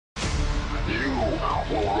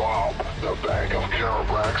will rob the bank of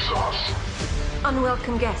Carabraxos.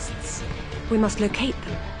 Unwelcome guests. We must locate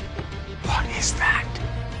them. What is that?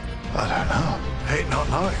 I don't know. Hate not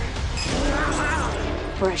knowing.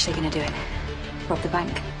 We're actually gonna do it. Rob the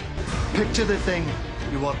bank. Picture the thing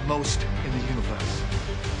you want most in the universe.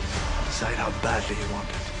 Decide how badly you want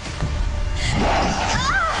it.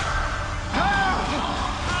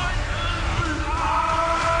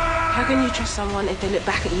 How can you trust someone if they look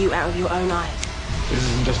back at you out of your own eyes? This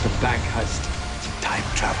isn't just a bank heist. It's a time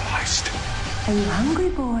travel heist. Are you hungry,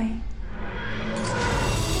 boy?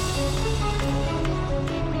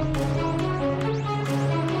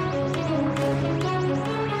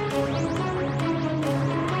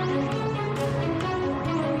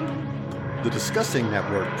 The Discussing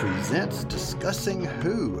Network presents Discussing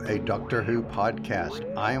Who, a Doctor Who podcast.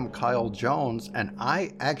 I am Kyle Jones, and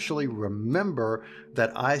I actually remember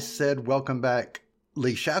that I said welcome back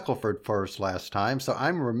Lee Shackelford first last time, so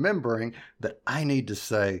I'm remembering that I need to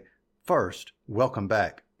say first, welcome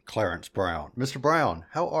back Clarence Brown. Mr. Brown,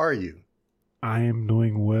 how are you? I am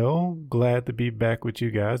doing well. Glad to be back with you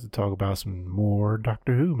guys to talk about some more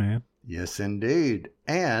Doctor Who, man. Yes, indeed.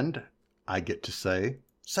 And I get to say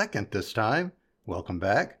second this time, welcome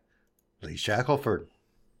back, Lee Shackelford.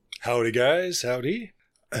 Howdy, guys. Howdy.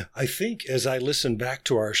 I think as I listen back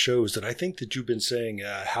to our shows that I think that you've been saying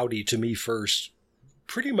howdy to me first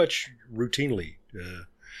pretty much routinely.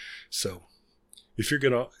 So if you're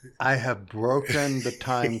going to... I have broken the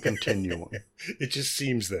time continuum. It just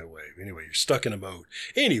seems that way. Anyway, you're stuck in a mode.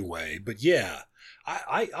 Anyway, but yeah,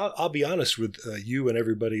 I'll be honest with you and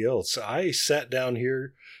everybody else. I sat down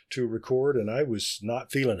here to record and I was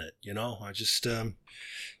not feeling it. You know, I just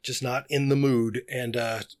not in the mood, and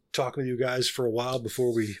talking with you guys for a while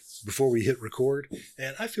before we hit record,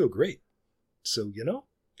 and I feel great. So, you know,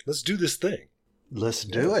 let's do this thing. Let's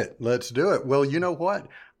do it. Let's do it. Well, you know what?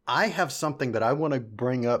 I have something that I want to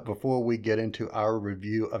bring up before we get into our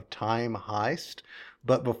review of Time Heist.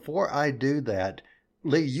 But before I do that,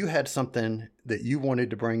 Lee, you had something that you wanted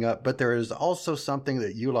to bring up, but there is also something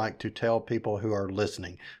that you like to tell people who are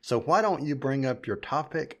listening. So why don't you bring up your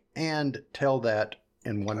topic and tell that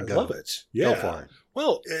in one go? I love it. Yeah. Go for it.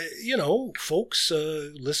 Well, you know, folks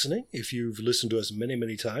listening, if you've listened to us many,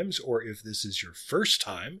 many times, or if this is your first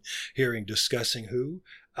time hearing Discussing Who,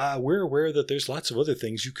 we're aware that there's lots of other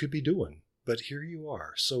things you could be doing, but here you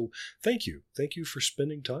are. So thank you. Thank you for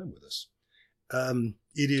spending time with us.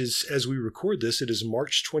 It is, as we record this, it is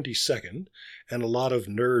March 22nd, and a lot of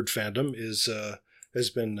nerd fandom has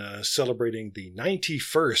been celebrating the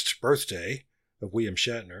 91st birthday of William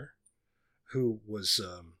Shatner, who was,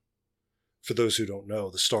 for those who don't know,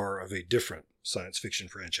 the star of a different science fiction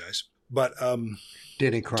franchise. But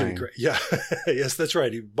Denny Crane. Yeah, yes, that's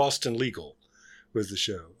right. Boston Legal was the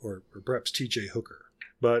show, or perhaps T.J. Hooker.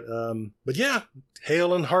 But yeah,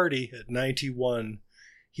 hale and hearty at 91.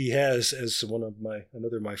 He has, as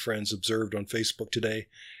another of my friends observed on Facebook today,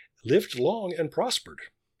 lived long and prospered.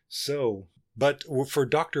 So, but for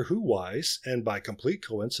Doctor Who wise, and by complete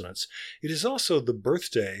coincidence, it is also the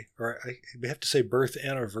birthday, or I have to say birth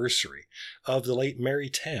anniversary, of the late Mary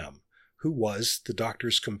Tam, who was the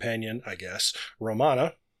Doctor's companion, I guess,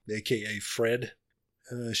 Romana, a.k.a. Fred.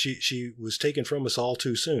 She was taken from us all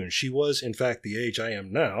too soon. She was, in fact, the age I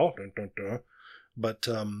am now, but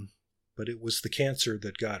it was the cancer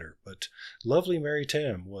that got her. But lovely Mary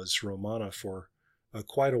Tam was Romana for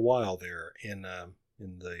quite a while there in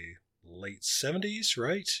the late 70s,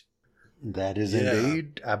 right? That is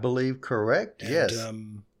indeed, I believe, correct. And, yes.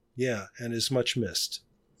 Yeah, and is much missed.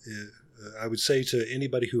 I would say to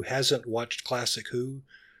anybody who hasn't watched Classic Who,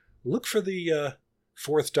 look for the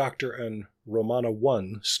Fourth Doctor and Romana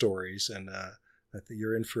 1 stories, and I think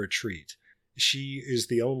you're in for a treat. She is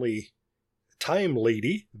the only time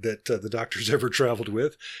lady that the Doctor's ever traveled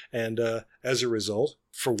with, and as a result,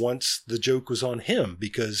 for once, the joke was on him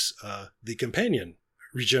because the companion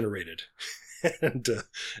regenerated and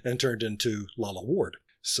turned into Lalla Ward,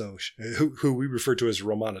 so who we refer to as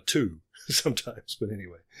Romana 2 sometimes. But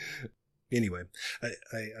anyway,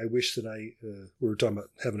 I wish that we were talking about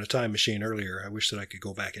having a time machine earlier. I wish that I could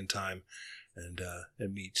go back in time and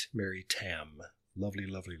meet Mary Tam, lovely,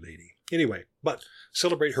 lovely lady. Anyway, but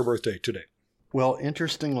celebrate her birthday today. Well,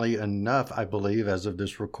 interestingly enough, I believe as of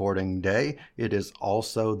this recording day, it is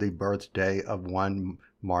also the birthday of one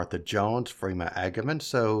Martha Jones, Freema Agyeman.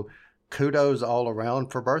 So kudos all around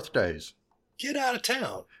for birthdays. Get out of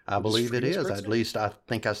town. I believe it is. Birthday? At least I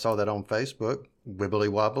think I saw that on Facebook. Wibbly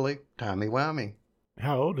wobbly, timey wimey.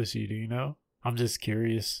 How old is she? Do you know? I'm just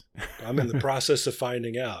curious. I'm in the process of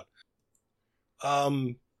finding out.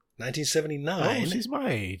 1979. Oh, she's my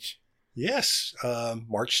age. Yes,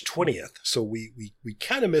 March 20th. So we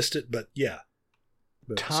kind of missed it, but yeah.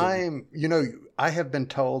 Time, I have been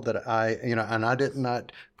told that and I did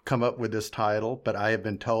not come up with this title, but I have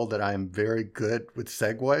been told that I am very good with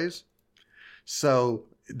segues. So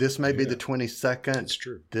this may be the 22nd. That's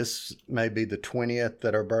true. This may be the 20th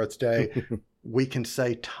that our birthday. We can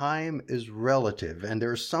say time is relative. And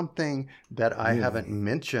there's something that I haven't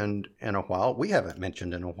mentioned in a while. We haven't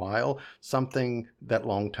mentioned in a while. Something that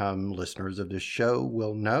longtime listeners of this show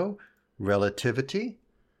will know. Relativity.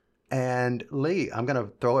 And Lee, I'm going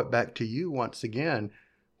to throw it back to you once again.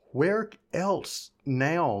 Where else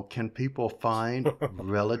now can people find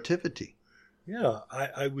relativity? Yeah,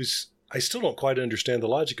 I still don't quite understand the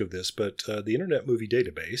logic of this, but the Internet Movie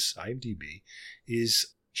Database, IMDb,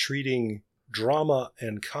 is treating drama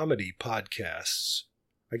and comedy podcasts,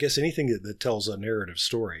 I guess anything that tells a narrative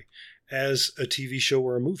story, as a TV show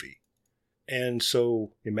or a movie. And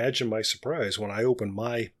so imagine my surprise when I opened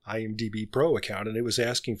my IMDb Pro account and it was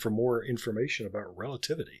asking for more information about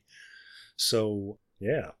relativity. So,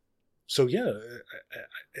 yeah.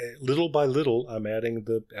 Little by little, I'm adding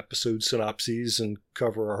the episode synopses and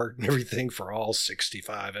cover art and everything for all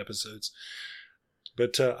 65 episodes.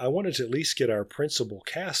 But I wanted to at least get our principal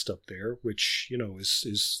cast up there, which,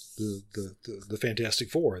 is the Fantastic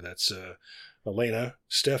Four. That's Elena,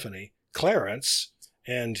 Stephanie, Clarence,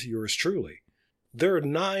 and yours truly. There are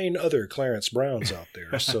 9 other Clarence Browns out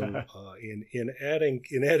there. So in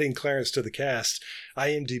adding Clarence to the cast,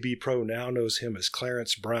 IMDb Pro now knows him as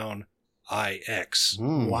Clarence Brown IX.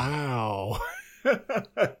 Wow.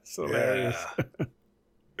 That's hilarious.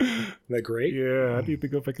 Isn't that great? Yeah, I need to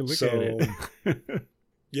go back and look at it.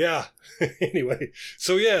 Yeah. Anyway,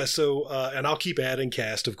 and I'll keep adding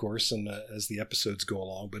cast, of course, and as the episodes go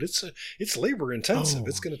along. But it's labor intensive.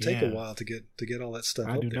 It's going to take a while to get all that stuff.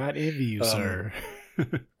 I do not envy you, sir.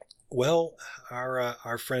 Well,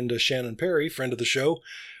 our friend Shannon Perry, friend of the show,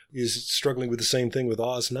 is struggling with the same thing with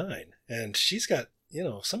Oz 9, and she's got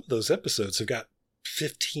some of those episodes have got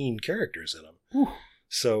 15 characters in them. Whew.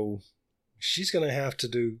 So she's going to have to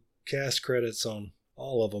do cast credits on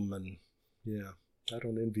all of them, and yeah. I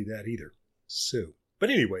don't envy that either. So, but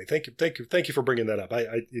anyway, thank you for bringing that up.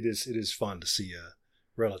 It is fun to see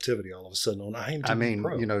relativity all of a sudden on IMDb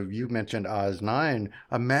Pro. You mentioned Oz 9.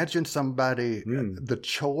 Imagine somebody the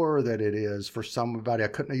chore that it is for somebody. I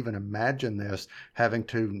couldn't even imagine this having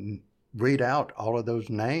to read out all of those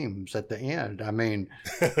names at the end. I mean,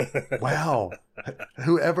 wow,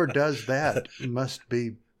 whoever does that must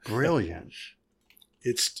be brilliant.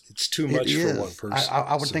 It's too much for one person.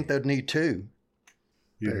 I would think they'd need 2.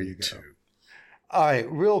 There you go. Too. All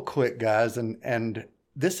right, real quick, guys, and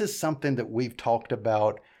this is something that we've talked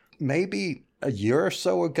about maybe a year or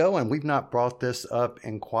so ago, and we've not brought this up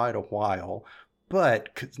in quite a while.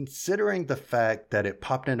 But considering the fact that it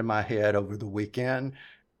popped into my head over the weekend,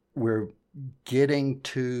 we're getting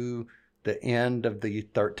to the end of the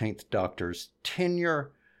 13th Doctor's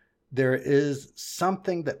tenure. There is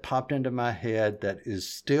something that popped into my head that is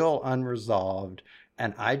still unresolved.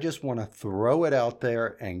 And I just want to throw it out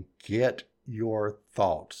there and get your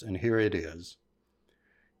thoughts. And here it is.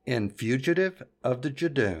 In Fugitive of the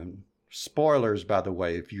Jadoon, spoilers, by the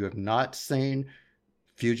way, if you have not seen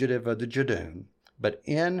Fugitive of the Jadoon, but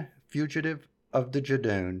in Fugitive of the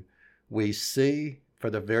Jadoon, we see for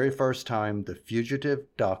the very first time the fugitive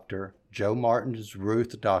doctor, Joe Martin's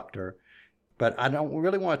Ruth Doctor. But I don't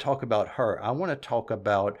really want to talk about her. I want to talk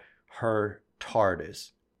about her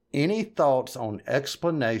TARDIS. Any thoughts on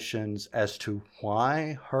explanations as to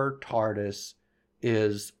why her TARDIS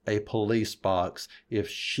is a police box if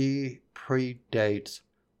she predates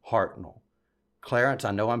Hartnell? Clarence,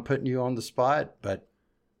 I know I'm putting you on the spot, but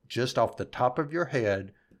just off the top of your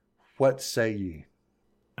head, what say ye?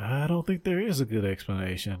 I don't think there is a good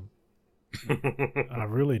explanation. I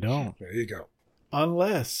really don't. There you go.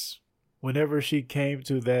 Unless whenever she came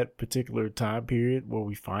to that particular time period where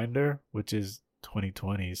we find her, which is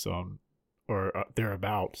 2020, or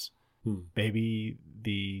thereabouts. Maybe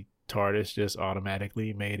the TARDIS just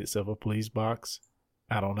automatically made itself a police box.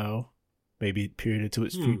 I don't know. Maybe it peered into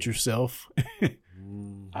its future self. That's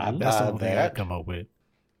the only thing I come up with.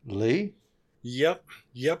 Lee? Yep.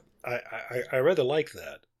 I rather like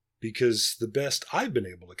that, because the best I've been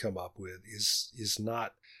able to come up with is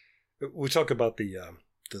not. We talk about the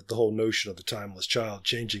whole notion of the timeless child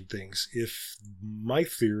changing things. If my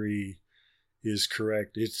theory is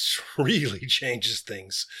correct, it really changes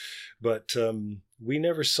things. But we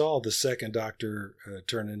never saw the second Doctor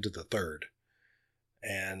turn into the third.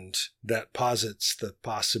 And that posits the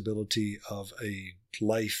possibility of a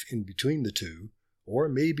life in between the two, or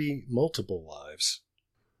maybe multiple lives.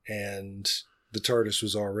 and the TARDIS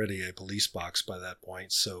was already a police box by that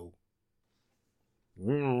point, so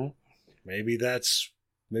maybe that's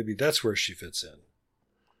where she fits in.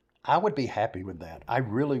 I would be happy with that. I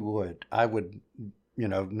really would. I would,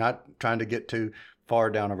 not trying to get too far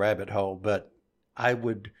down a rabbit hole, but I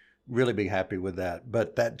would really be happy with that.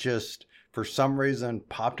 But that just, for some reason,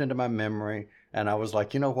 popped into my memory, and I was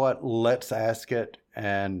like, you know what? Let's ask it.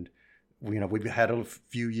 And, we've had a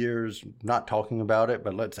few years not talking about it,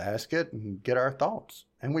 but let's ask it and get our thoughts.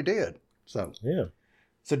 And we did. So, yeah.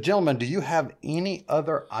 So, gentlemen, do you have any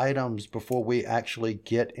other items before we actually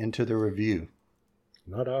get into the review?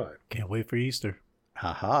 Not I. Can't wait for Easter.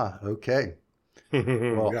 Haha, okay.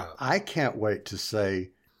 Well, Yeah. I can't wait to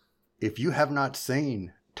say, if you have not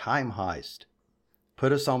seen Time Heist,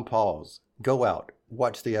 put us on pause, go out,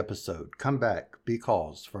 watch the episode, come back,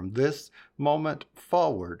 because from this moment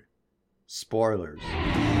forward, spoilers.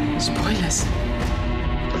 Spoilers.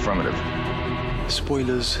 Affirmative.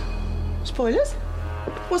 Spoilers. Spoilers?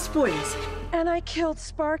 What spoilers? And I killed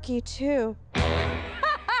Sparky, too.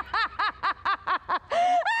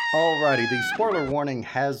 Alrighty, the spoiler warning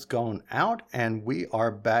has gone out, and we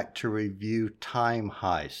are back to review Time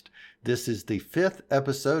Heist. This is the 5th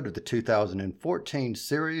episode of the 2014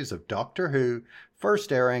 series of Doctor Who,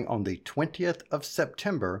 first airing on the 20th of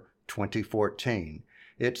September, 2014.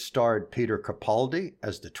 It starred Peter Capaldi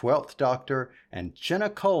as the 12th Doctor and Jenna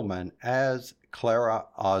Coleman as Clara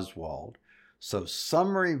Oswald. So,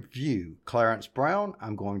 summary view. Clarence Brown,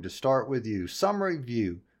 I'm going to start with you. Summary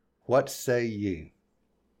view. What say ye?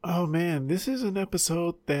 Oh man, this is an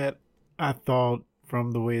episode that I thought from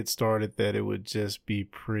the way it started that it would just be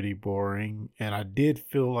pretty boring. And I did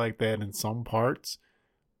feel like that in some parts.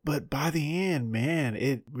 But by the end, man,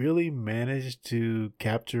 it really managed to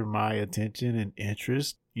capture my attention and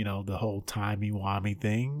interest. The whole timey-wimey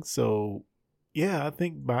thing. So yeah, I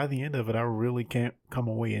think by the end of it, I really can't come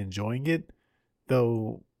away enjoying it.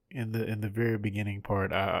 Though in the very beginning part,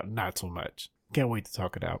 not so much. Can't wait to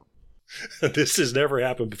talk it out. This has never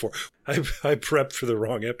happened before. I prepped for the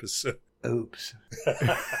wrong episode. Oops.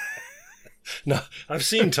 No, I've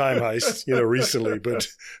seen Time Heist, recently, but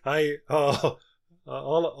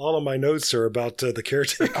all of my notes are about the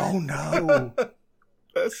caretaker. Oh no.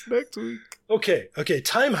 That's next week. Okay,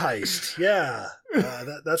 Time Heist. Yeah,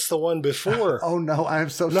 that's the one before. Oh no, I'm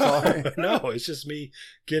so sorry. No, it's just me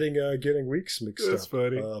getting weeks mixed up. That's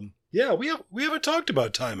funny. Yeah, we haven't talked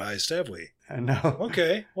about Time Heist, have we? No.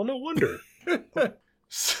 Okay, well, no wonder.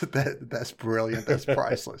 So that's brilliant. That's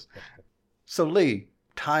priceless. So Lee,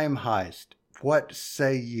 Time Heist. What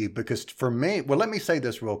say you? Because for me, well, let me say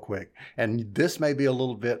this real quick, and this may be a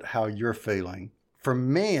little bit how you're feeling. For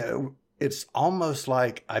me, it's almost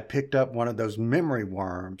like I picked up one of those memory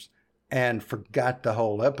worms and forgot the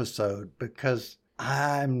whole episode, because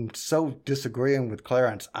I'm so disagreeing with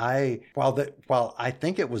Clarence. While I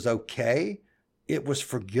think it was okay, it was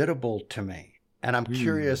forgettable to me. And I'm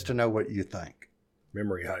curious to know what you think.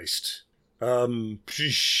 Memory Heist.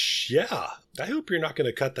 Yeah. I hope you're not going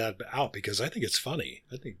to cut that out, because I think it's funny.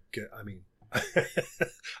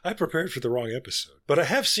 I prepared for the wrong episode. But I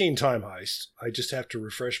have seen Time Heist. I just have to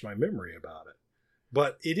refresh my memory about it.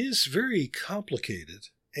 But it is very complicated,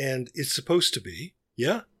 and it's supposed to be.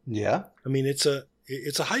 Yeah? Yeah. It's a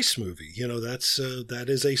heist movie. That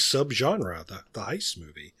is a subgenre, the heist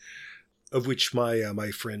movie, of which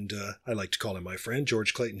my friend, I like to call him my friend,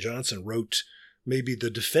 George Clayton Johnson, wrote maybe the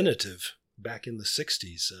definitive back in the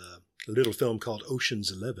 60s, a little film called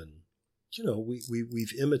Ocean's 11.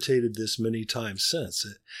 We've imitated this many times since,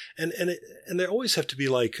 and they always have to be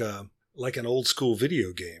like an old school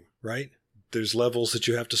video game, right? There's levels that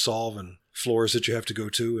you have to solve and floors that you have to go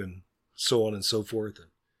to, and so on and so forth,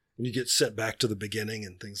 and you get set back to the beginning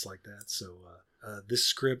and things like that. So this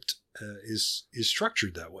script is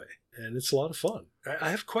structured that way, and it's a lot of fun. I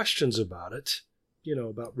have questions about it,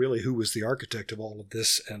 about really who was the architect of all of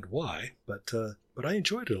this and why, but I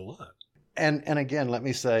enjoyed it a lot. And again, let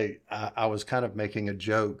me say, I was kind of making a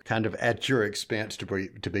joke, kind of at your expense,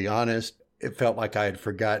 to be honest. It felt like I had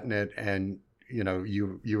forgotten it, and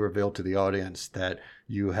you revealed to the audience that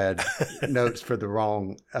you had notes for the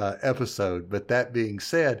wrong episode. But that being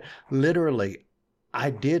said, literally, I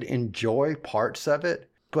did enjoy parts of it,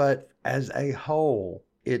 but as a whole,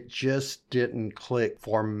 it just didn't click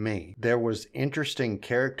for me. There was interesting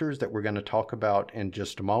characters that we're going to talk about in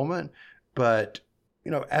just a moment, but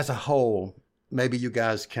as a whole, maybe you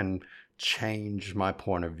guys can change my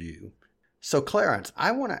point of view. So, Clarence,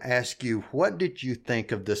 I want to ask you, what did you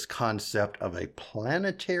think of this concept of a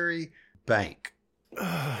planetary bank?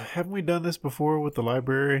 Haven't we done this before with the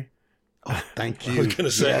library? Oh, thank you. I was going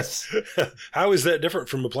to say, yes. How is that different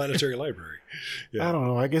from a planetary library? Yeah. I don't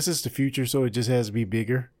know. I guess it's the future, so it just has to be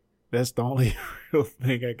bigger. That's the only real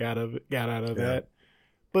thing I got out of that.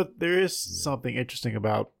 But there is something interesting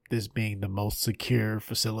about this being the most secure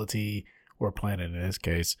facility, or planet in this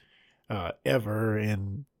case, ever,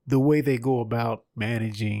 and the way they go about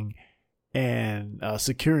managing and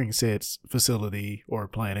securing said facility or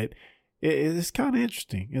planet. It's kind of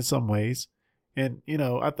interesting in some ways. And, you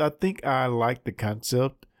know, I think I like the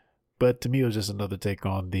concept, but to me, it was just another take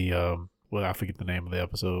on the, well, I forget the name of the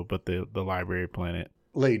episode, but the library planet.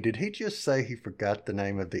 Lee, did he just say he forgot the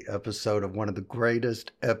name of the episode of one of the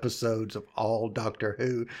greatest episodes of all Doctor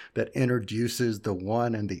Who that introduces the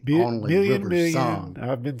one and the only River song?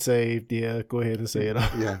 I've been saved. Yeah, go ahead and say it.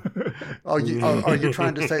 Yeah. Are you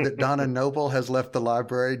trying to say that Donna Noble has left the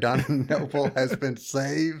library? Donna Noble has been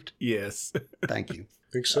saved? Yes. Thank you.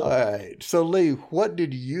 I think so. All right. So, Lee, what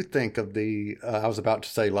did you think of the, I was about to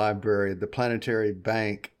say library, the planetary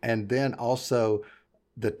bank, and then also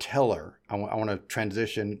the teller? I want to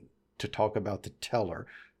transition to talk about the teller.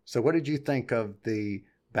 So what did you think of the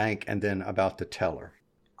bank and then about the teller?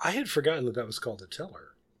 I had forgotten that was called a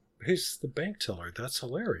teller. He's the bank teller. That's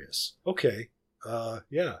hilarious. Okay.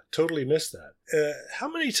 Yeah, totally missed that. How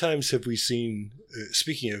many times have we seen,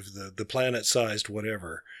 speaking of the planet-sized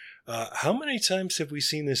whatever, how many times have we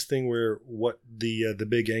seen this thing where what the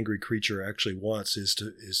big angry creature actually wants is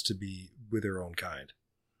to be with their own kind?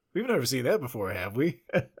 We've never seen that before, have we?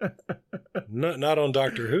 Not on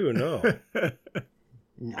Doctor Who, no.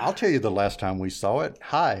 I'll tell you the last time we saw it.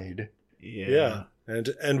 Hyde. Yeah.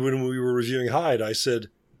 And when we were reviewing Hyde, I said,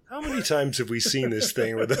 how many times have we seen this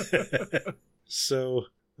thing with So,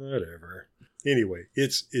 whatever. Anyway,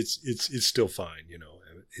 it's still fine, you know.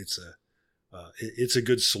 It's a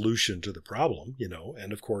good solution to the problem, you know,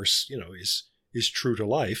 and of course, you know, is true to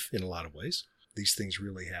life in a lot of ways. These things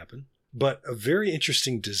really happen. But a very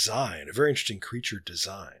interesting design, a very interesting creature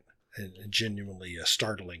design, and genuinely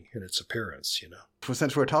startling in its appearance, you know. Well,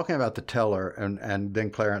 since we're talking about the teller, and then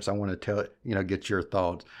Clarence, I want to get your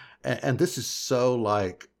thoughts. And this is so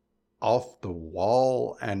like off the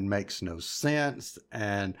wall and makes no sense,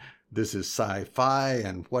 and this is sci-fi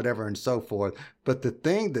and whatever and so forth. But the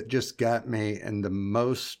thing that just got me in the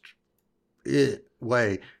most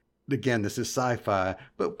way, again, this is sci-fi,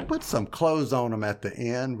 but put some clothes on them at the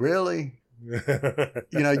end. Really? You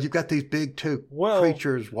know, you've got these big two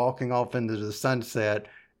creatures walking off into the sunset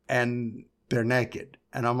and they're naked.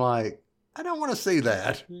 And I'm like, I don't want to see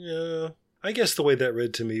that. Yeah. I guess the way that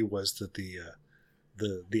read to me was that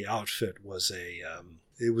the outfit was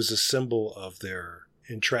it was a symbol of their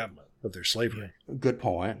entrapment, of their slavery. Good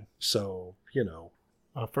point. So, you know.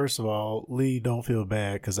 First of all, Lee, don't feel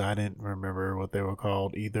bad because I didn't remember what they were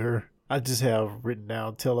called either. I just have written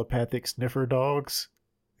down telepathic sniffer dogs.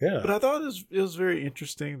 Yeah. But I thought it was very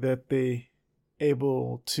interesting that they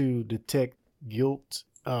able to detect guilt.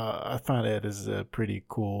 I find that is a pretty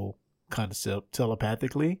cool concept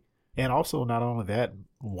telepathically. And also, not only that,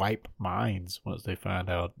 wipe minds once they find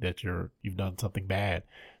out that you've done something bad.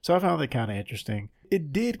 So I found that kind of interesting.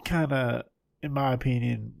 It did kind of, in my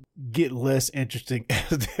opinion, get less interesting as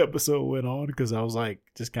the episode went on because I was like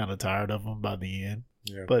just kind of tired of them by the end.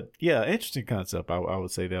 Yeah. But yeah, interesting concept. I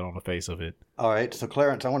would say that on the face of it. All right. So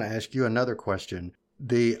Clarence, I want to ask you another question.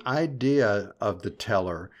 The idea of the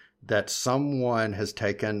teller that someone has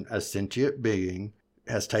taken a sentient being,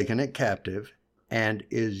 has taken it captive, and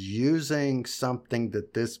is using something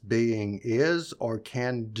that this being is or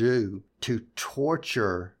can do to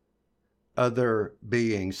torture other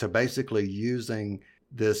beings. So basically using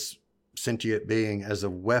this sentient being as a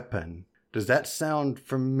weapon. Does that sound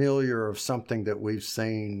familiar of something that we've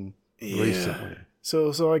seen recently?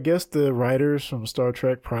 So I guess the writers from Star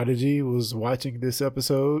Trek Prodigy was watching this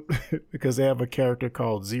episode because they have a character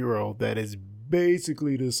called Zero that is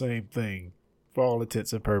basically the same thing for all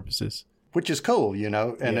intents and purposes. Which is cool, you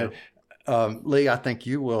know. And Lee, I think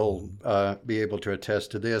you will be able to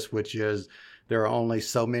attest to this, which is there are only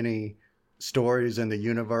so many stories in the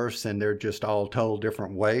universe and they're just all told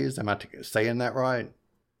different ways. Am I saying that right?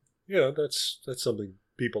 Yeah, that's something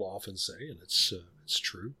people often say, and it's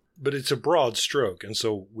true. But it's a broad stroke, and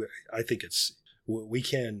so I think we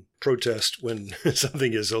can protest when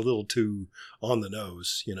something is a little too on the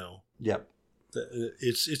nose, you know. Yep.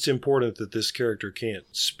 It's important that this character can't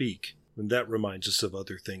speak, and that reminds us of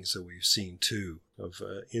other things that we've seen too, of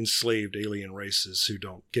enslaved alien races who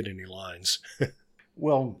don't get any lines.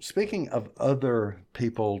 Well, speaking of other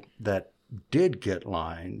people that did get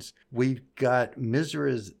lines, we've got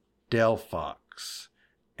Mrs. Delphox.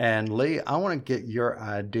 And Lee, I want to get your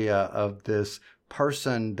idea of this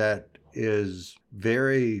person that is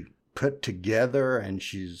very put together and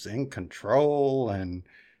she's in control and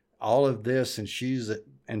all of this, and she's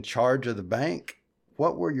in charge of the bank.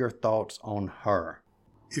 What were your thoughts on her?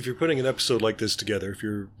 If you're putting an episode like this together, if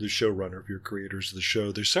you're the showrunner, if you're creators of the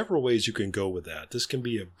show, there's several ways you can go with that. This can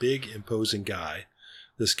be a big, imposing guy.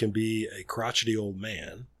 This can be a crotchety old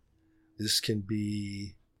man. This can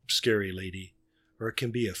be a scary lady. Or it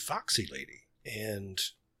can be a foxy lady. And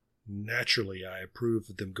naturally, I approve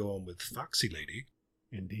of them going with foxy lady.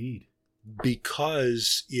 Indeed.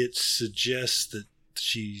 Because it suggests that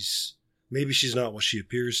maybe she's not what she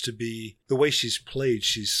appears to be. The way she's played,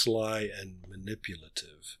 she's sly and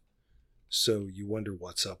manipulative. So you wonder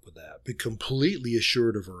what's up with that. But completely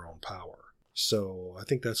assured of her own power. So I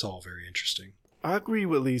think that's all very interesting. I agree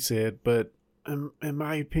with what Lee said, but in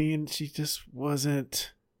my opinion, she just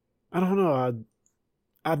wasn't... I don't know.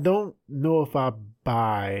 I don't know if I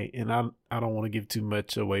buy, and I don't want to give too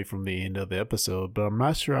much away from the end of the episode, but I'm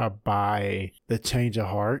not sure I buy the change of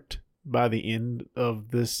heart by the end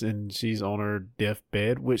of this, and she's on her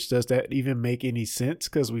deathbed, which does that even make any sense?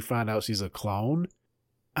 Because we find out she's a clone.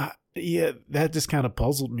 Yeah, that just kind of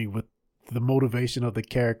puzzled me with the motivation of the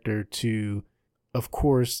character to, of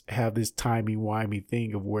course, have this timey-wimey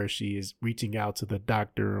thing of where she is reaching out to the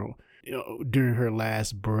doctor, during her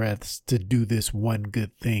last breaths to do this one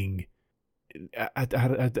good thing. I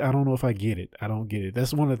don't know if I get it. I don't get it.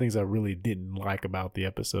 That's one of the things I really didn't like about the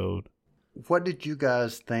episode. What did you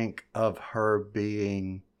guys think of her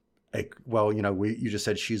being you just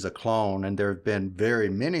said she's a clone, and there have been very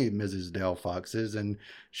many Mrs. Delphoxes, and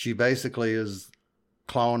she basically is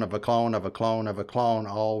clone of a clone of a clone of a clone,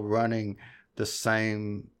 all running the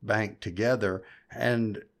same bank together.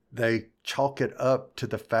 And they chalk it up to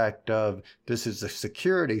the fact of this is a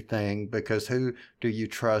security thing because who do you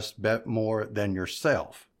trust more than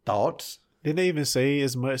yourself? Thoughts? Didn't they even say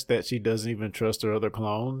as much that she doesn't even trust her other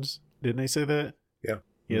clones? Didn't they say that? Yeah.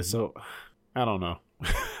 Yeah, so I don't know.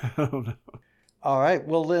 I don't know. All right,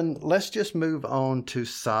 well then let's just move on to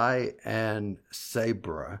Sai and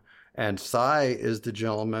Sabra. And Sai is the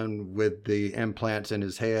gentleman with the implants in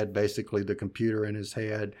his head, basically the computer in his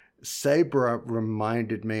head. Sabra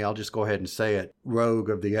reminded me, I'll just go ahead and say it, Rogue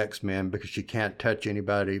of the X-Men, because she can't touch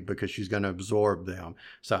anybody because she's going to absorb them.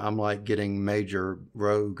 So I'm like getting major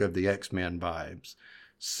Rogue of the X-Men vibes.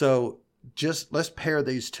 So just let's pair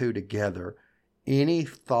these two together. Any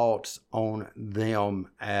thoughts on them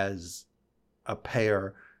as a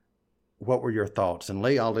pair? What were your thoughts? And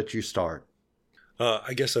Lee, I'll let you start.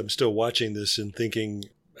 I guess I'm still watching this and thinking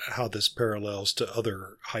how this parallels to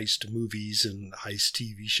other heist movies and heist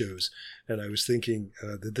TV shows. And I was thinking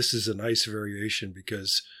that this is a nice variation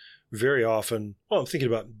because very often, I'm thinking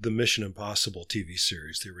about the Mission Impossible TV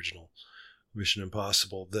series, the original Mission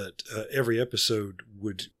Impossible, that every episode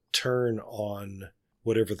would turn on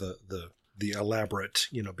whatever the elaborate,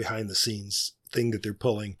 behind the scenes thing that they're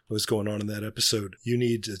pulling was going on in that episode. You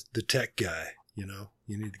need the tech guy,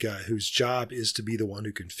 you need the guy whose job is to be the one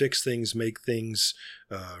who can fix things, make things,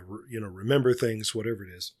 remember things, whatever it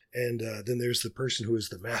is. And then there's the person who is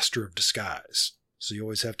the master of disguise. So you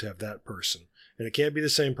always have to have that person. And it can't be the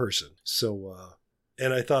same person. So,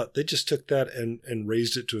 and I thought they just took that and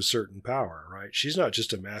raised it to a certain power, right? She's not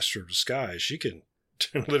just a master of disguise. She can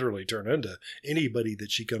literally turn into anybody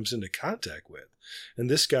that she comes into contact with. And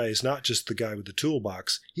this guy is not just the guy with the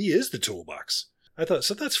toolbox. He is the toolbox. I thought,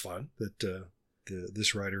 so that's fun that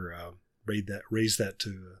this writer raised that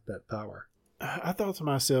to that power. I thought to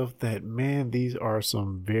myself that, man, these are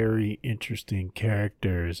some very interesting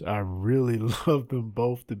characters. I really love them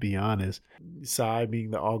both, to be honest. Sai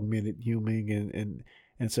being the augmented human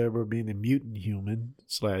and Cerber being the mutant human /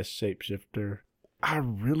 shapeshifter. I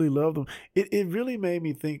really love them. It really made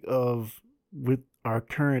me think of, with our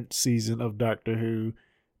current season of Doctor Who,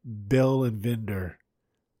 Bell and Vendor.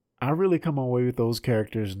 I really come away with those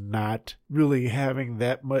characters not really having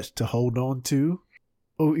that much to hold on to.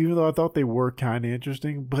 Oh, even though I thought they were kind of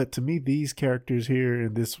interesting, but to me, these characters here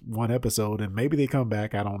in this one episode, and maybe they come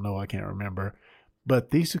back, I don't know, I can't remember,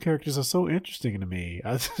 but these two characters are so interesting to me.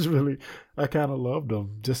 I kind of loved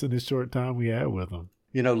them just in this short time we had with them.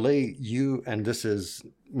 Lee, you, and this is,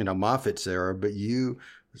 Moffat's era, but you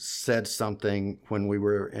said something when we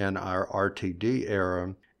were in our RTD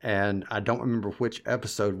era, and I don't remember which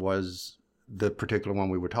episode was the particular one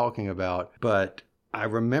we were talking about, but I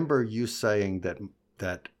remember you saying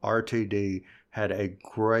that RTD had a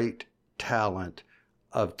great talent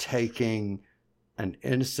of taking an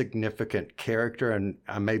insignificant character, and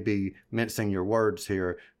I may be mincing your words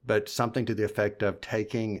here, but something to the effect of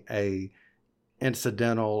taking a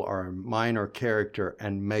incidental or a minor character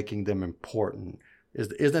and making them important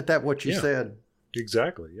Isn't that what you said?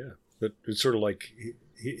 Exactly, yeah. But it's sort of like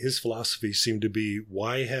his philosophy seemed to be,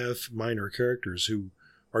 why have minor characters who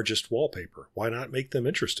are just wallpaper? Why not make them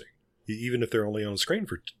interesting? Even if they're only on screen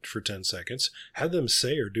for 10 seconds, have them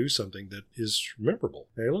say or do something that is memorable.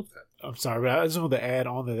 I love that. I'm sorry, but I just want to add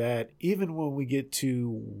on to that. Even when we get to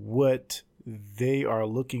what they are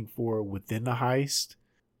looking for within the heist,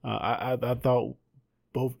 I thought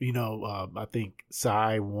both, I think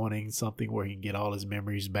Sai wanting something where he can get all his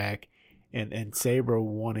memories back, and Sabre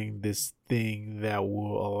wanting this thing that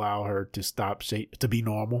will allow her to to be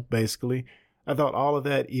normal, basically. I thought all of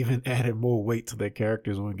that even added more weight to their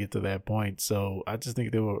characters when we get to that point. So I just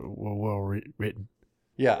think they were well written.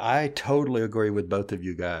 Yeah, I totally agree with both of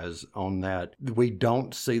you guys on that. We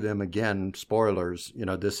don't see them again. Spoilers,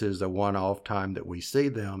 this is a one-off time that we see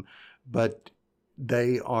them, but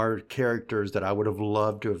they are characters that I would have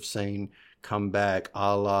loved to have seen come back,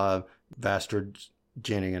 a la Bastard,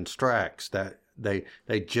 Jenny, and Strax. That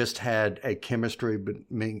they just had a chemistry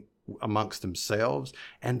amongst themselves,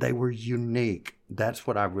 and they were unique. That's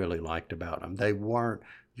what I really liked about them. They weren't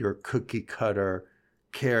your cookie cutter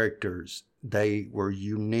characters. They were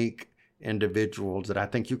unique individuals that I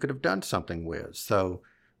think you could have done something with. So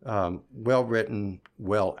well written,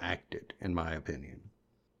 well acted, in my opinion.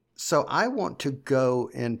 So I want to go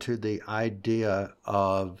into the idea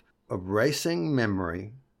of erasing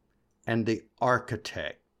memory and the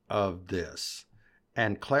architect of this.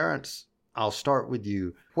 And Clarence, I'll start with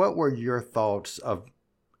you. What were your thoughts of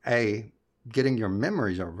getting your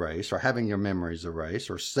memories erased, or having your memories erased,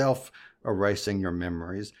 or self-erasing your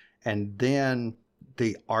memories, and then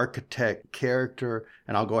the architect character,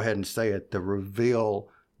 and I'll go ahead and say it, the reveal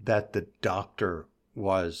that the doctor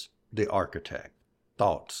was the architect?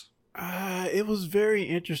 Thoughts? It was very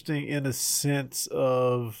interesting in a sense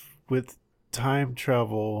of, with time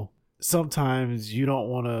travel, sometimes you don't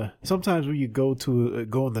want to, sometimes when you go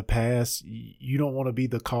in the past, you don't want to be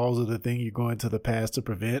the cause of the thing you're going to the past to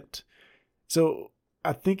prevent. So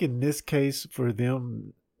I think in this case for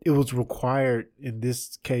them, it was required in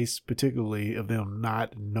this case particularly of them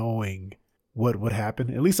not knowing what would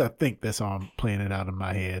happen. At least I think that's how I'm playing it out in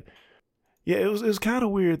my head. Yeah, it was kind of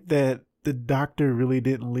weird that the doctor really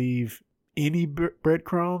didn't leave any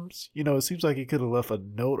breadcrumbs. It seems like he could have left a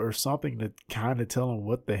note or something to kind of tell him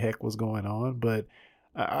what the heck was going on. But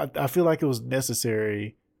I feel like it was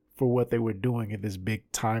necessary for what they were doing in this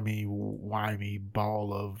big timey-wimey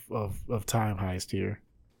ball of time heist here.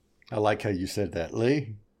 I like how you said that,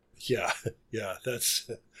 Lee. Yeah, that's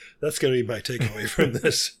going to be my takeaway from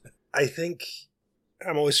this. I think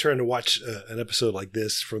I'm always trying to watch an episode like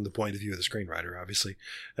this from the point of view of the screenwriter, obviously,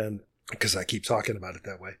 and because I keep talking about it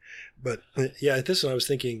that way. But yeah, at this one I was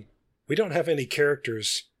thinking, we don't have any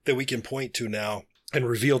characters that we can point to now and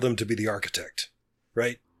reveal them to be the architect,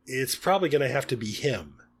 right? It's probably going to have to be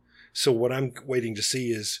him. So what I'm waiting to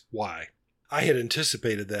see is why. I had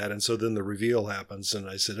anticipated that, and so then the reveal happens, and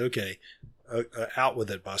I said, okay, out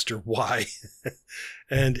with it, Buster. Why?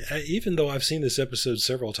 And even though I've seen this episode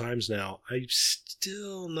several times now, I'm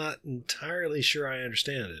still not entirely sure I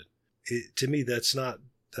understand it. To me, that's not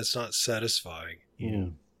satisfying. Yeah.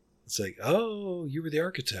 It's like, oh, you were the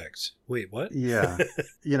architect. Wait, what? Yeah.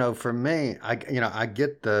 For me, I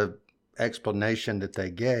get the explanation that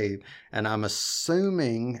they gave, and I'm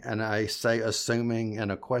assuming, and I say assuming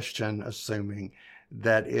in a question, assuming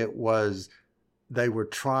that they were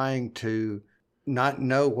trying to not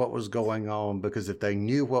know what was going on, because if they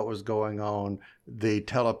knew what was going on, the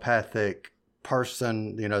telepathic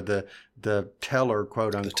person, the teller,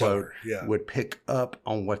 quote unquote, would pick up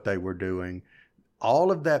on what they were doing.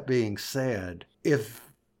 All of that being said,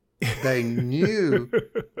 if they knew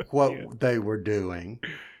what they were doing,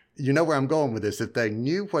 you know where I'm going with this. If they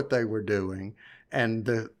knew what they were doing and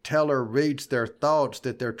the teller reads their thoughts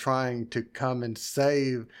that they're trying to come and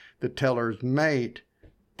save the teller's mate,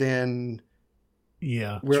 then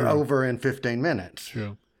we're over in 15 minutes.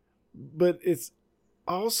 True. But it's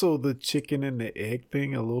also the chicken and the egg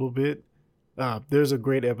thing a little bit. There's a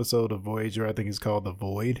great episode of Voyager, I think it's called The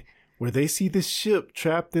Void, where they see this ship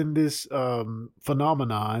trapped in this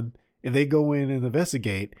phenomenon, and they go in and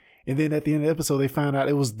investigate. And then at the end of the episode, they found out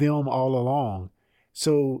it was them all along.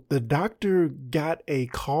 So the doctor got a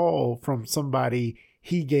call from somebody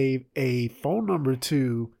he gave a phone number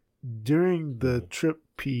to during the trip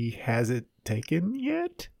he hasn't taken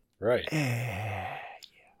yet. Right.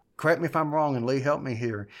 Correct me if I'm wrong, and Lee, help me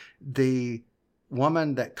here. The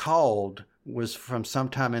woman that called was from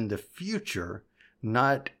sometime in the future,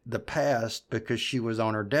 not the past, because she was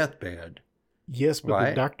on her deathbed. Yes, but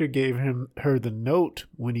the doctor gave her the note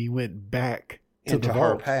when he went back to into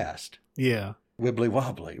her past. Yeah. wibbly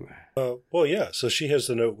wobbly. Well, yeah. So she has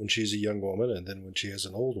the note when she's a young woman, and then when she has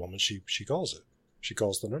an old woman, she calls it. She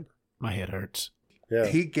calls the number. My head hurts. Yeah.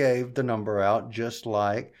 He gave the number out just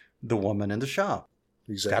like the woman in the shop.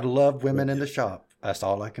 Exactly. Gotta love women in the shop. That's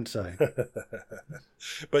all I can say.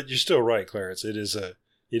 But you're still right, Clarence. It is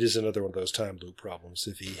another one of those time loop problems.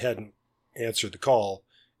 If he hadn't answered the call,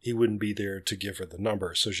 he wouldn't be there to give her the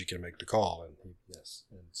number so she can make the call, and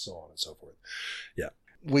so on and so forth. Yeah.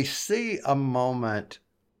 We see a moment,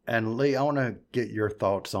 and Lee, I want to get your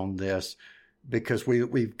thoughts on this because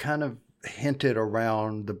we've kind of hinted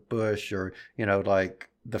around the bush, or like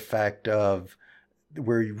the fact of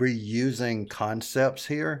we're reusing concepts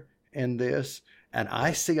here in this, and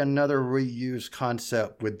I see another reused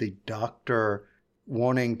concept with the doctor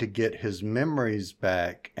wanting to get his memories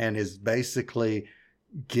back and is basically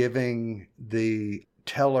giving the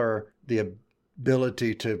teller the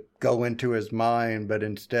ability to go into his mind, but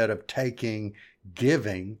instead of taking,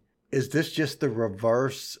 giving. Is this just the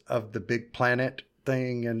reverse of the big planet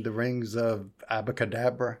thing in the Rings of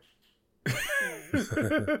Abacadabra?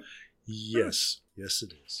 Yes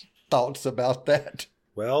it is. Thoughts about that?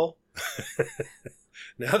 Well,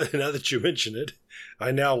 now that you mention it,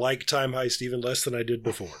 I now like Time Heist even less than I did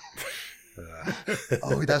before.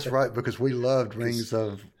 Oh, that's right, because we loved Rings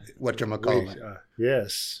of whatchamacallit.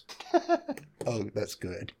 Yes. Oh, that's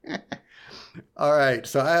good. All right,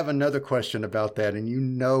 so I have another question about that,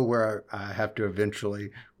 and where I have to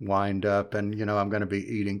eventually wind up, and I'm going to be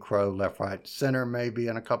eating crow left, right, center maybe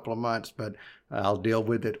in a couple of months, but I'll deal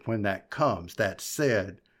with it when that comes. That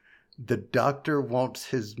said, the doctor wants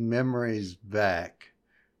his memories back.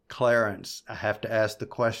 Clarence, I have to ask the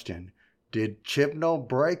question, did Chibnall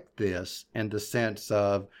break this in the sense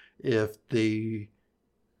of if the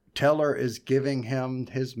teller is giving him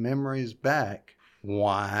his memories back,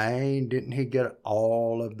 why didn't he get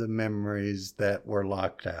all of the memories that were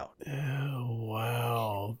locked out? Oh,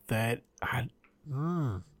 wow. I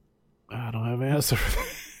don't have an answer for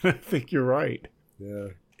that. I think you're right. Yeah.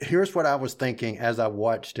 Here's what I was thinking as I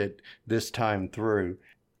watched it this time through.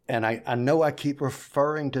 And I know I keep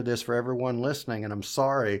referring to this for everyone listening, and I'm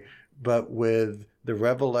sorry, but with the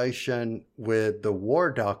revelation with the War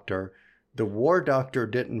Doctor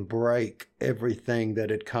didn't break everything that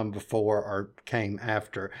had come before or came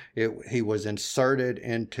after. He was inserted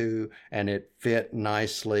into, and it fit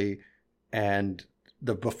nicely, and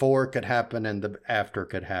the before could happen and the after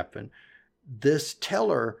could happen. This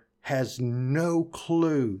teller has no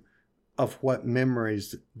clue of what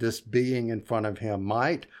memories this being in front of him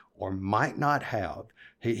might or might not have.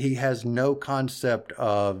 He has no concept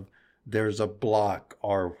of there's a block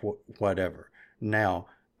or whatever. Now,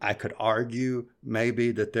 I could argue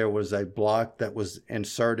maybe that there was a block that was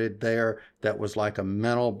inserted there that was like a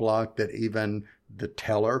mental block that even the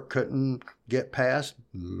teller couldn't get past.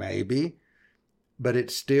 Maybe. But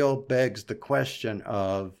it still begs the question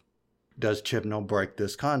of, does Chibnall break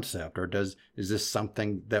this concept? Or is this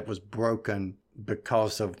something that was broken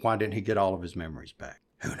because of why didn't he get all of his memories back?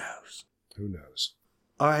 Who knows? Who knows?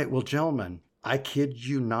 All right, well, gentlemen, I kid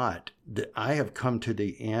you not, that I have come to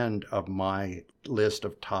the end of my list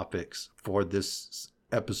of topics for this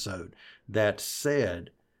episode. That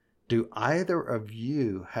said, do either of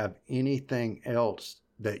you have anything else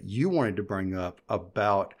that you wanted to bring up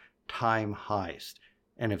about Time Heist?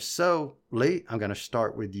 And if so, Lee, I'm going to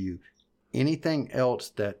start with you. Anything else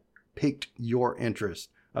that piqued your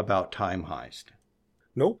interest about Time Heist?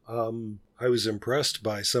 Nope. I was impressed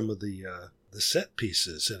by some of the set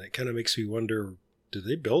pieces, and it kind of makes me wonder, did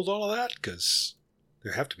they build all of that? Because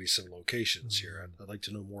there have to be some locations here. I'd like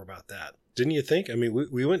to know more about that. Didn't you think? I mean,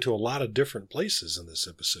 we went to a lot of different places in this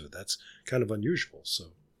episode. That's kind of unusual. So.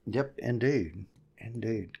 Yep, indeed.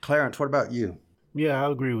 Clarence, what about you? Yeah,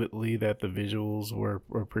 I'll agree with Lee that the visuals were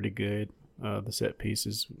pretty good. The set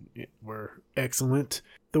pieces were excellent.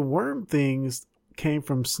 The worm things came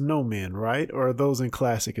from Snowmen, right? Or are those in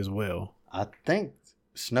Classic as well? I think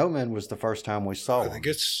Snowmen was the first time we saw them. I think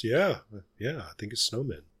it's, yeah, I think it's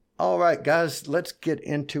Snowmen. All right, guys, let's get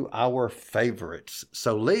into our favorites.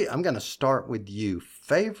 So, Lee, I'm going to start with you.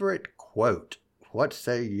 Favorite quote. What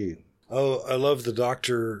say you? Oh, I love the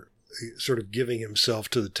doctor sort of giving himself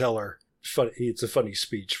to the teller. It's a funny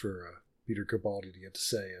speech for Peter Capaldi to get to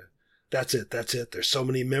say, that's it. There's so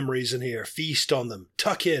many memories in here. Feast on them.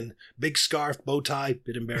 Tuck in. Big scarf, bow tie,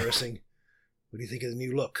 bit embarrassing. What do you think of the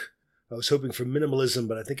new look? I was hoping for minimalism,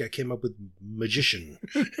 but I think I came up with magician.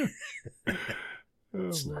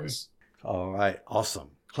 That's nice. All right, awesome.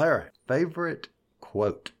 Clara, favorite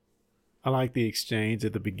quote? I like the exchange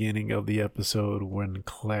at the beginning of the episode when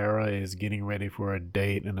Clara is getting ready for a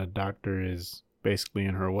date and the doctor is basically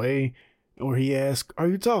in her way. Or he asks, "Are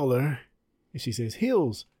you taller?" And she says,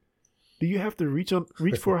 "Heels. Do you have to reach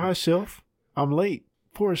for a high shelf? I'm late.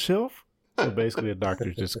 For a shelf?" So basically, the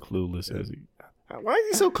doctor's just clueless. Why is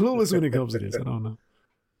he so clueless when it comes to this? I don't know.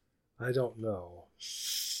 I don't know.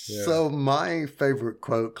 Yeah. So my favorite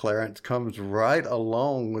quote, Clarence, comes right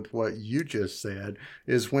along with what you just said,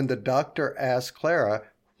 is when the doctor asks Clara,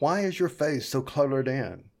 "Why is your face so colored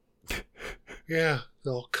in?" Yeah,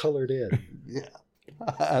 all colored in. Yeah,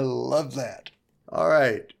 I love that. All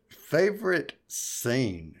right, favorite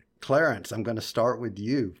scene. Clarence, I'm going to start with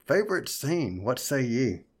you. Favorite scene, what say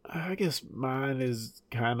ye? I guess mine is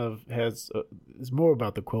it's more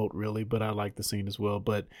about the quote really, but I like the scene as well.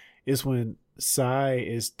 But it's when Sai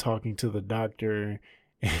is talking to the doctor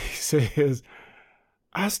and he says,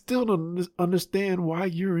 "I still don't understand why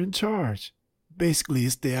you're in charge." Basically,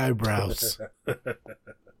 it's the eyebrows.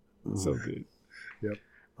 So good. Yep.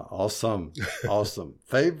 Awesome. Awesome.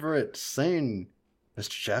 Favorite scene,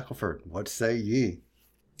 Mr. Shackelford, what say ye?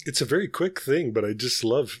 It's a very quick thing, but I just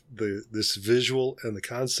love this visual and the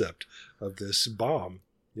concept of this bomb.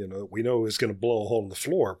 You know, we know it's going to blow a hole in the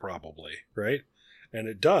floor probably, right? And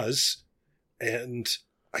it does. And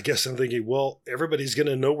I guess I'm thinking, well, everybody's going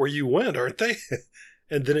to know where you went, aren't they?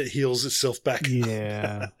 And then it heals itself back.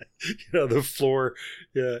 Yeah. The floor.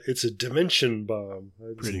 Yeah, it's a dimension bomb.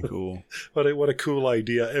 Pretty cool. What a cool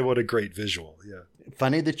idea, and what a great visual. Yeah.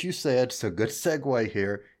 Funny that you said, so good segue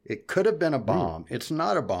here. It could have been a bomb. It's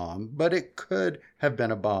not a bomb, but it could have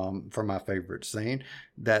been a bomb for my favorite scene.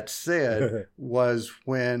 That said, was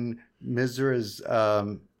when Mrs.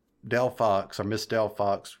 Delphox or Miss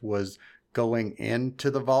Delphox was going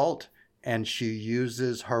into the vault and she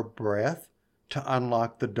uses her breath to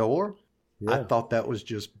unlock the door. Yeah. I thought that was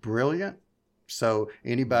just brilliant. So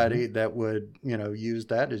anybody that would, use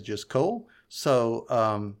that is just cool.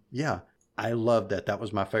 So, yeah, I love that. That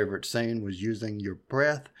was my favorite scene, was using your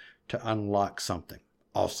breath to unlock something.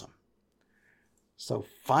 Awesome. So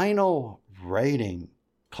final rating,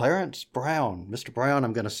 Clarence Brown. Mr. Brown,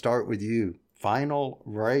 I'm going to start with you. Final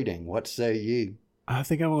rating. What say ye? I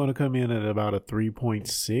think I'm going to come in at about a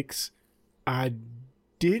 3.6. I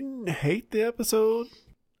didn't hate the episode.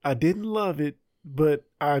 I didn't love it, but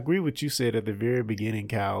I agree with what you said at the very beginning,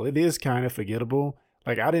 Kyle. It is kind of forgettable.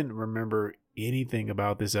 Like, I didn't remember anything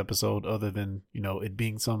about this episode other than, it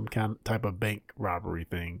being some type of bank robbery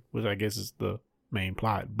thing, which I guess is the main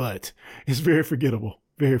plot, but it's very forgettable.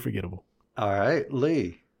 Very forgettable. All right,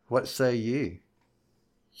 Lee, what say ye?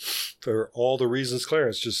 For all the reasons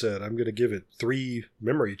Clarence just said, I'm going to give it 3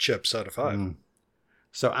 memory chips out of 5.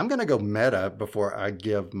 So I'm going to go meta before I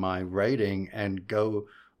give my rating and go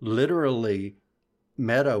literally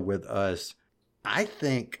meta with us. I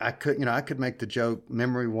think I could make the joke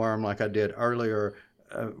memory worm like I did earlier,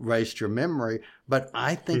 erased your memory, but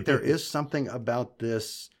I think there is something about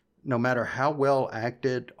this, no matter how well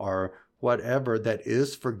acted or whatever, that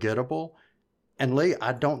is forgettable. And Lee,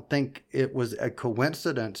 I don't think it was a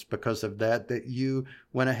coincidence because of that you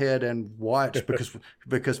went ahead and watched,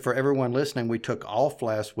 because for everyone listening, we took off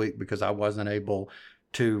last week because I wasn't able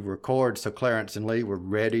to record. So Clarence and Lee were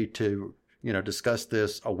ready to, discuss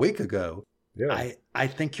this a week ago. Yeah. I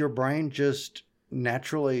think your brain just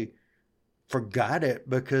naturally forgot it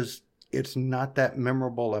because it's not that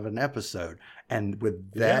memorable of an episode. And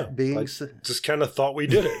with that being said, just kind of thought we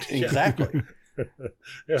did it. Exactly.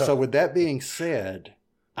 Yeah. So with that being said,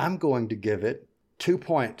 I'm going to give it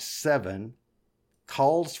 2.7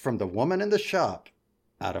 calls from the woman in the shop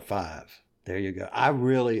out of 5. There you go.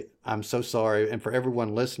 I'm so sorry. And for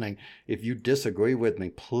everyone listening, if you disagree with me,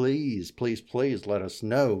 please, please, please let us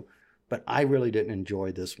know. But I really didn't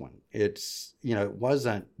enjoy this one. It's, it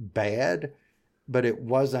wasn't bad, but it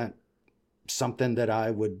wasn't something that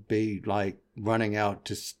I would be like running out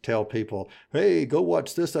to tell people, hey, go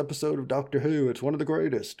watch this episode of Doctor Who. It's one of the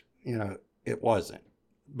greatest. It wasn't.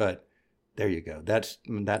 But there you go.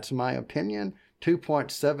 That's my opinion.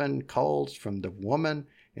 2.7 calls from the woman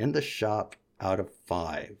in the shop out of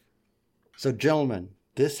 5. So, gentlemen,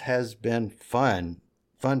 this has been fun.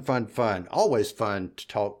 Fun. Always fun to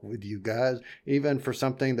talk with you guys, even for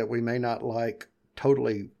something that we may not like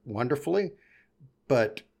totally wonderfully.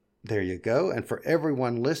 But there you go. And for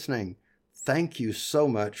everyone listening, thank you so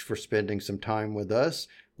much for spending some time with us.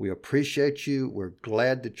 We appreciate you. We're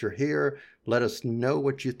glad that you're here. Let us know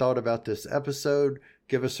what you thought about this episode.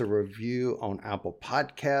 Give us a review on Apple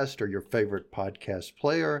Podcast or your favorite podcast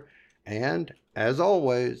player. And as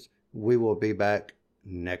always, we will be back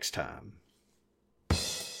next time.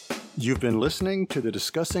 You've been listening to the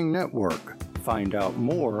Discussing Network. Find out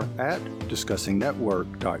more at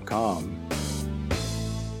discussingnetwork.com.